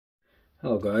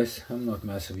Hello guys, I'm not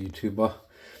massive YouTuber,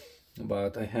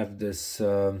 but I have this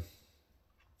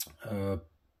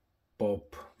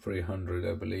Pop 300,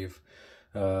 I believe,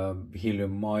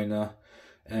 Helium miner,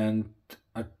 and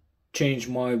I changed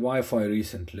my Wi-Fi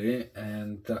recently,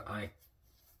 and I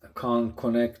can't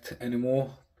connect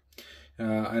anymore.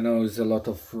 I know there's a lot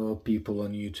of people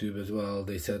on YouTube as well.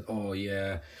 They said, "Oh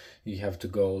yeah, you have to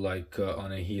go like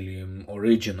on a Helium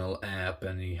original app,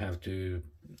 and you have to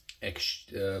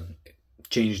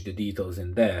change the details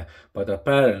in there." But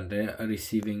apparently I'm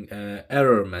receiving an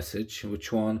error message,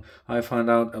 which one I found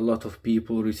out a lot of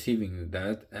people receiving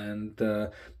that, and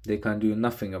they can do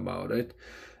nothing about it.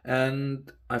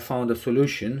 And I found a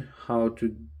solution how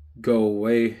to go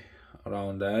away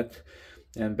around that,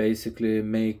 and basically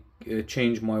make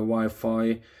change my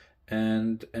Wi-Fi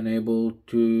and enable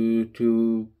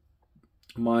to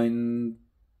mine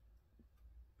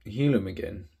Helium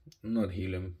again. Not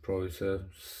Helium, probably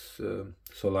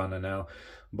Solana now.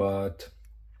 But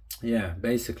yeah,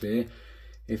 basically,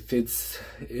 if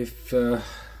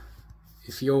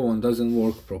your one doesn't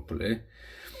work properly,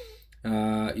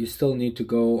 you still need to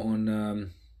go on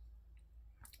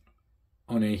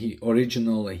a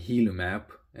original Helium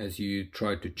app as you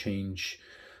try to change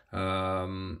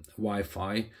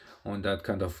Wi-Fi on that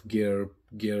kind of gear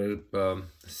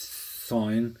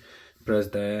sign. Press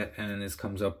there and it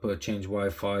comes up change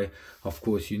Wi-Fi. Of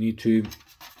course, you need to,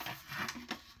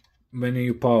 when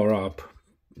you power up,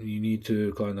 you need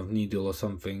to kind of needle or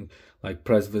something, like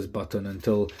press this button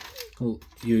until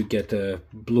you get a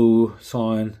blue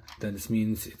sign. Then this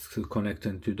means it's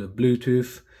connected to the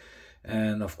Bluetooth,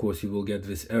 and of course you will get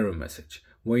this error message.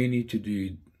 What you need to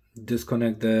do,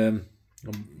 disconnect the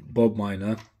Bob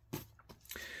miner,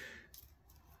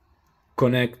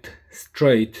 connect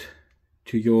straight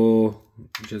to your,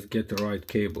 just get the right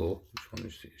cable, which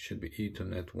one should be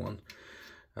Ethernet one.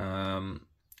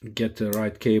 Get the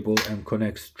right cable and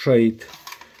connect straight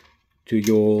to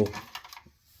your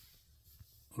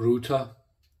router,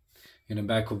 in the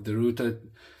back of the router,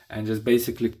 and just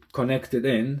basically connect it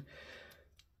in.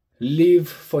 Leave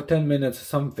for 10 minutes or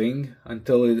something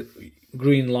until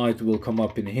green light will come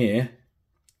up in here,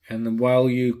 and while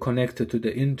you connect it to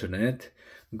the internet,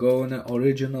 go on the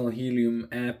original Helium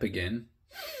app again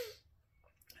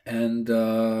and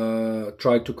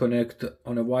try to connect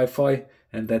on a Wi-Fi,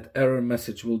 and that error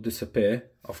message will disappear.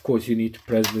 Of course, you need to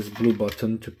press this blue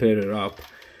button to pair it up.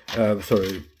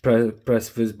 Press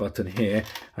this button here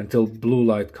until blue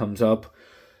light comes up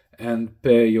and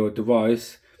pair your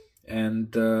device,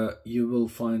 and you will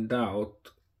find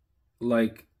out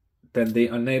like then they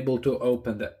unable to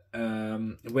open the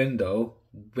window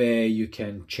where you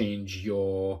can change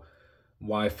your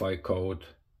Wi-Fi code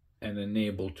and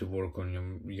enable to work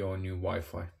on your new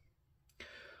Wi-Fi.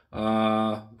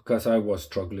 Because I was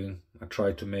struggling, I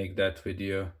tried to make that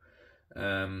video.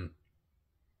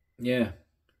 Yeah,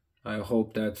 I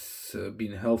hope that's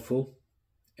been helpful.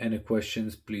 Any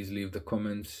questions, please leave the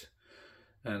comments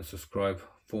and subscribe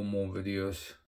for more videos.